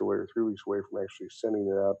 2 weeks away, or 3 weeks away from actually sending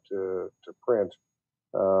it out to print.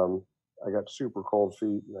 I got super cold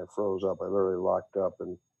feet and I froze up. I literally locked up,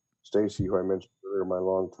 and Stacy, who I mentioned earlier, my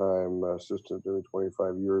longtime assistant doing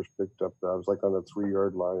 25 years, picked up. I was like on the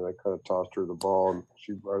 3-yard line, and I kind of tossed her the ball, and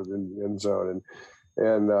she brought it in the end zone,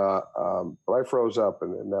 but I froze up,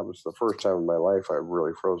 and that was the first time in my life I've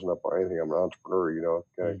really frozen up on anything. I'm an entrepreneur,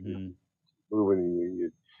 kind of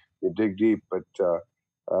moving, you dig deep, but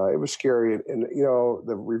it was scary. And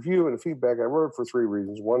the review and the feedback, I wrote it for 3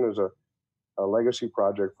 reasons. One is a legacy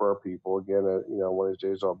project for our people. Again, one of these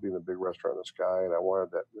days I'll be in a big restaurant in the sky, and I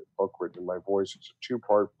wanted that book written in my voice. It's a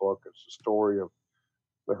 2-part book. It's the story of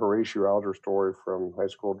the Horatio Alger story, from high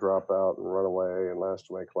school dropout and runaway and last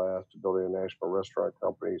of my class to building a national restaurant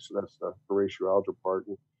company. So that's the Horatio Alger part.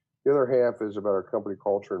 And the other half is about our company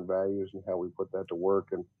culture and values, and how we put that to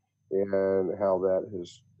work, and how that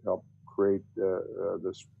has helped create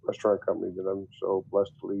this restaurant company that I'm so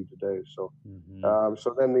blessed to lead today. So,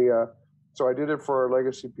 so I did it for our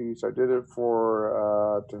legacy piece. I did it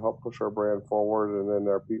for to help push our brand forward, and then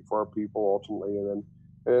for our people ultimately, and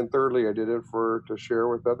then thirdly, I did it to share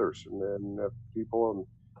with others, and then people, and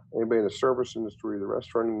anybody in the service industry, the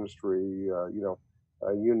restaurant industry,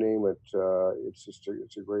 you name it.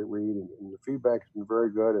 It's a great read, and the feedback has been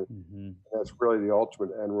very good, and that's really the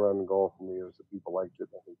ultimate end run goal for me, is that people liked it.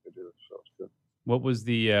 I think they do, so it's good. What was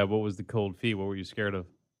the cold feet? What were you scared of?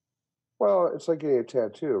 Well, it's like getting a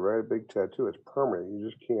tattoo, right? A big tattoo. It's permanent. You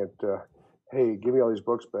just can't. Hey, give me all these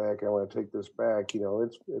books back. I want to take this back.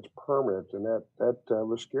 It's permanent, and that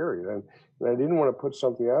was scary. And I didn't want to put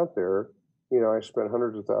something out there. I spent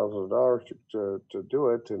hundreds of thousands of dollars to do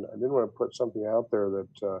it, and I didn't want to put something out there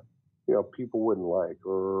that people wouldn't like,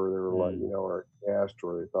 or they were like, or asked,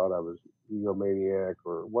 or they thought I was egomaniac,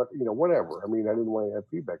 or whatever. I mean, I didn't want to have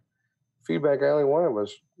feedback. Feedback I only wanted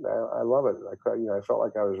was, I love it. I felt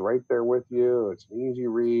like I was right there with you. It's an easy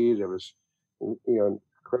read. It was,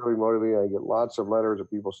 incredibly motivating. I get lots of letters of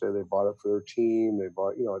people say they bought it for their team, they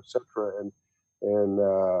bought, et cetera. And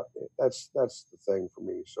that's the thing for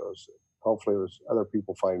me. So hopefully other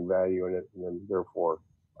people find value in it, and then therefore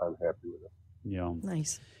I'm happy with it. Yeah.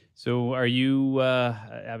 Nice. So are you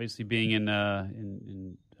obviously being in a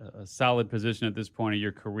solid position at this point of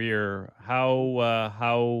your career?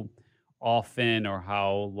 How often, or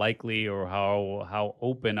how likely, or how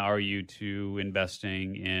open are you to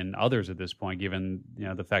investing in others at this point, given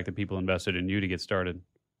the fact that people invested in you to get started?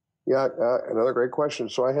 Yeah, another great question.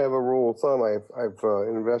 So I have a rule of thumb. I've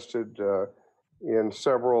invested in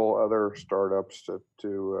several other startups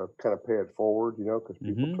to kind of pay it forward, because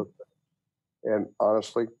people took that. And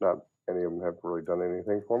honestly, not any of them have really done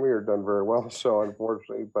anything for me or done very well. So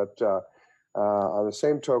unfortunately, but on the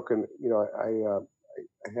same token, I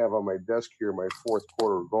have on my desk here my 4th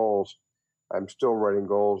quarter goals. I'm still writing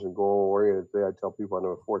goals and goal-oriented. I tell people I'm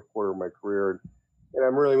in the 4th quarter of my career, and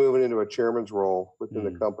I'm really moving into a chairman's role within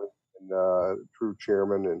the company, and true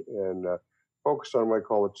chairman, and focused on what I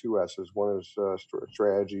call the 2 S's. One is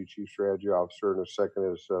strategy, chief strategy officer, and the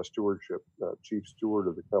second is stewardship, chief steward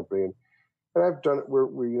of the company. And I've done it.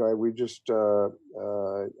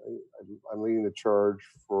 I'm leading the charge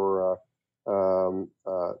for.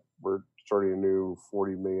 We're starting a new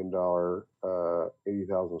 $40 million,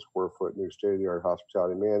 80,000 square foot new state-of-the-art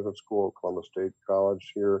hospitality management school at Columbus State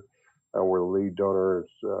College here. We're the lead donor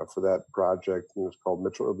for that project, and it's called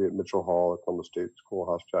Mitchell. It'll be at Mitchell Hall at Columbus State School of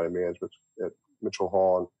Hospitality Management at Mitchell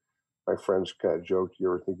Hall. And my friends kind of joked, "You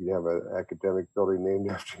ever think you'd have an academic building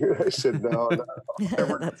named after you?" I said, "No, no."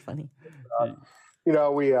 That's funny.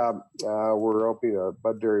 We're opening a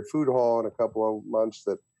Bud Dairy Food Hall in a couple of months.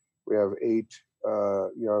 That we have 8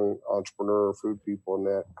 young entrepreneur food people in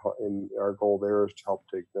that. And our goal there is to help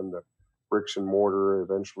take them to bricks and mortar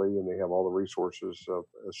eventually, and they have all the resources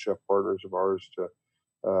as chef partners of ours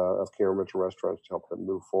of Cameron Mitchell Restaurants to help them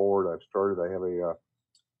move forward. I have a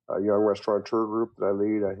young restaurateur group that I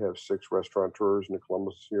lead. I have 6 restaurateurs in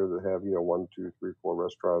Columbus here that have 1, 2, 3, 4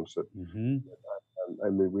 restaurants that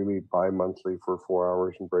we meet bi-monthly for 4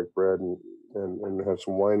 hours and break bread and have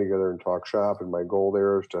some wine together and talk shop. And my goal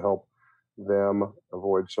there is to help them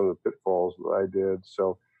avoid some of the pitfalls that I did.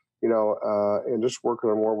 So, and just working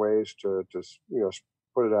on more ways to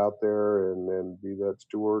put it out there and be that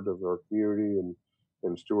steward of our community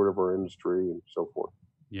and steward of our industry and so forth.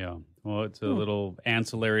 Yeah. Well, it's a little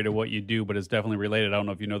ancillary to what you do, but it's definitely related. I don't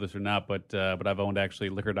know if you know this or not, but I've owned actually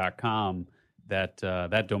liquor.com,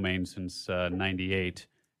 that domain since 98.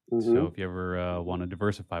 Mm-hmm. So if you ever want to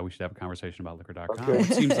diversify, we should have a conversation about liquor.com. Okay.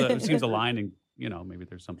 It seems aligned, and maybe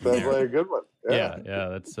there's something Sounds there. like a good one.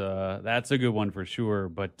 Yeah, that's a good one for sure.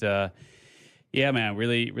 But yeah, man,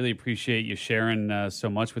 really appreciate you sharing so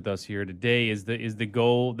much with us here today. Is the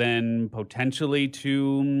goal then potentially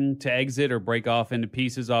to exit or break off into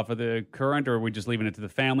pieces off of the current, or are we just leaving it to the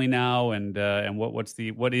family now? And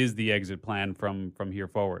what is the exit plan from here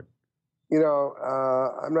forward?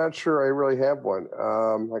 I'm not sure I really have one.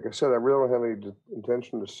 Like I said, I really don't have any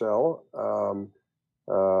intention to sell.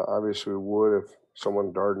 Obviously, we would if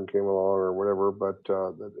someone Darden came along or whatever, but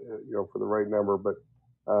for the right number. But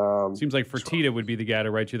seems like Fertitta would be the guy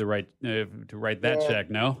to write you to write that check.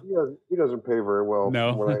 No, he doesn't pay very well.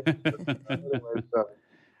 No, anyways,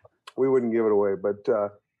 we wouldn't give it away. But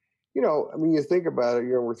you think about it.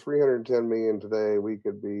 We're 310 million today. We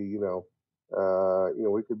could be,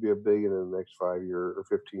 we could be $1 billion in the next 5 years or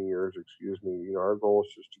 15 years. Excuse me. Our goal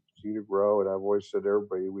is just to continue to grow. And I've always said to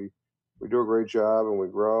everybody, we do a great job and we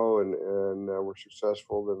grow and we're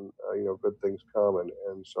successful. Then good things come.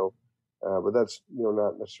 And so, but that's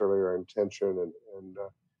not necessarily our intention. And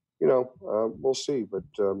we'll see. But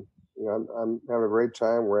I'm having a great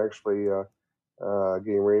time. We're actually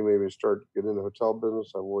getting ready maybe to start getting in the hotel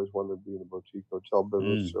business. I've always wanted to be in the boutique hotel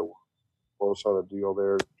business. So close on a deal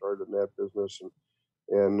there, started in that business,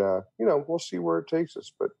 and we'll see where it takes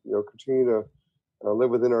us. But continue to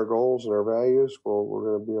live within our goals and our values. Well, we're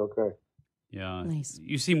going to be okay. Yeah, nice.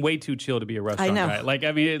 You seem way too chill to be a restaurant guy. Like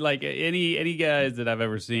any guys that I've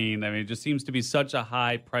ever seen. I mean, it just seems to be such a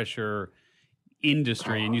high pressure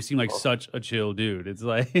industry, and you seem like such a chill dude. It's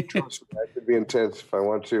like I could be intense if I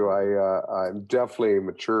want to. I'm definitely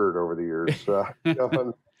matured over the years.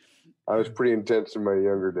 I was pretty intense in my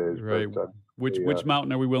younger days. Right. But, which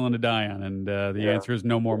mountain are we willing to die on? And the answer is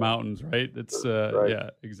no more mountains, right? It's right. Yeah,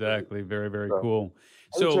 exactly. Very, very cool.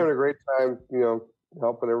 I'm just having a great time,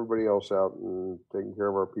 helping everybody else out and taking care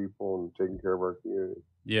of our people and taking care of our community.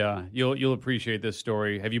 Yeah, you'll appreciate this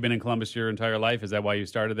story. Have you been in Columbus your entire life? Is that why you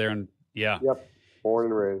started there? And yeah. Yep. Born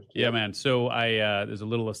and raised. Yeah, man. So there's a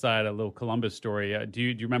little aside, a little Columbus story. Do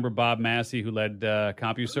you remember Bob Massey, who led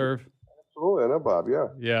CompuServe? Absolutely, I know Bob. Yeah.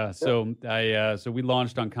 Yeah. So so we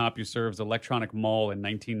launched on CompuServe's electronic mall in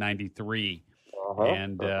 1993,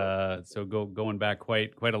 and so going back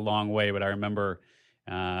quite a long way. But I remember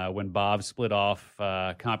when Bob split off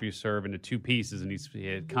CompuServe into two pieces, and he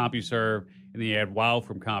had CompuServe, and then he had WOW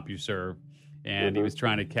from CompuServe, and he was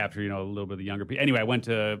trying to capture a little bit of the younger people. Anyway, I went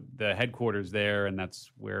to the headquarters there, and that's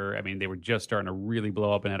where they were just starting to really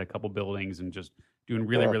blow up and had a couple buildings and just doing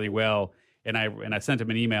really well. And I sent him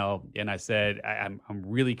an email and I said, I'm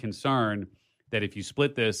really concerned that if you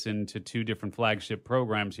split this into two different flagship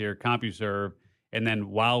programs here, CompuServe and then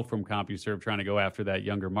WOW from CompuServe trying to go after that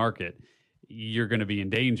younger market, you're going to be in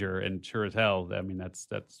danger. And sure as hell, that's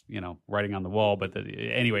writing on the wall. But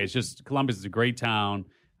anyway, it's just Columbus is a great town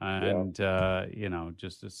and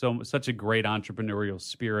just such a great entrepreneurial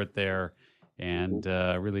spirit there. And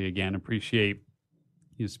really, again, appreciate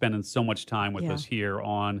you spending so much time with us here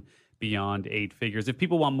on Beyond Eight Figures. If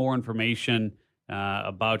people want more information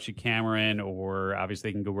about you, Cameron, or obviously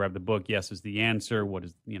they can go grab the book. Yes is the answer.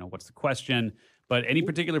 What's the question? But any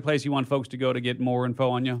particular place you want folks to go to get more info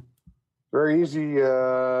on you? Very easy.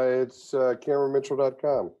 It's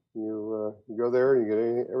CameronMitchell.com. You go there and you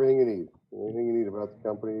get everything you need. Anything you need about the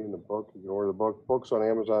company and the book. You can order the book. Books on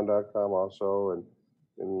Amazon.com also, and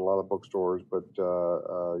in a lot of bookstores. But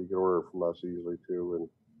you can order it from us easily too,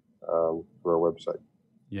 and through our website.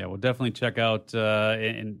 Yeah, we'll definitely check out.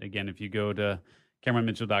 And again, if you go to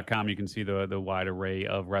CameronMitchell.com, you can see the wide array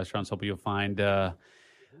of restaurants. Hopefully, you'll find a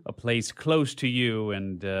place close to you.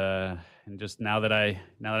 And just now that I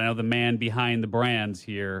know the man behind the brands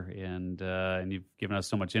here, and you've given us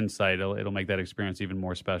so much insight, it'll make that experience even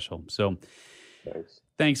more special. So,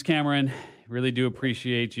 thanks, Cameron. Really do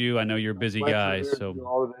appreciate you. I know you're a busy guy. So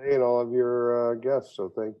all day and all of your guests.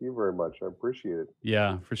 So thank you very much. I appreciate it.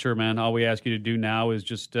 Yeah, for sure, man. All we ask you to do now is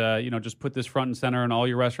just put this front and center in all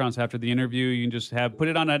your restaurants after the interview. You can just put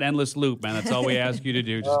it on that endless loop, man. That's all we ask you to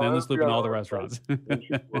do. Just an endless loop in all the restaurants. You'll be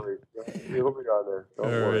on there.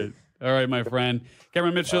 Don't worry. All right, my friend.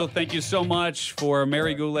 Cameron Mitchell, thank you so much. For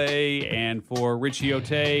Mary Goulet and for Richie Ote.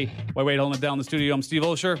 Wait, holding it down in the studio. I'm Steve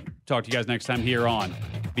Olsher. Talk to you guys next time here on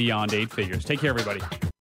Beyond Eight Figures. Take care, everybody.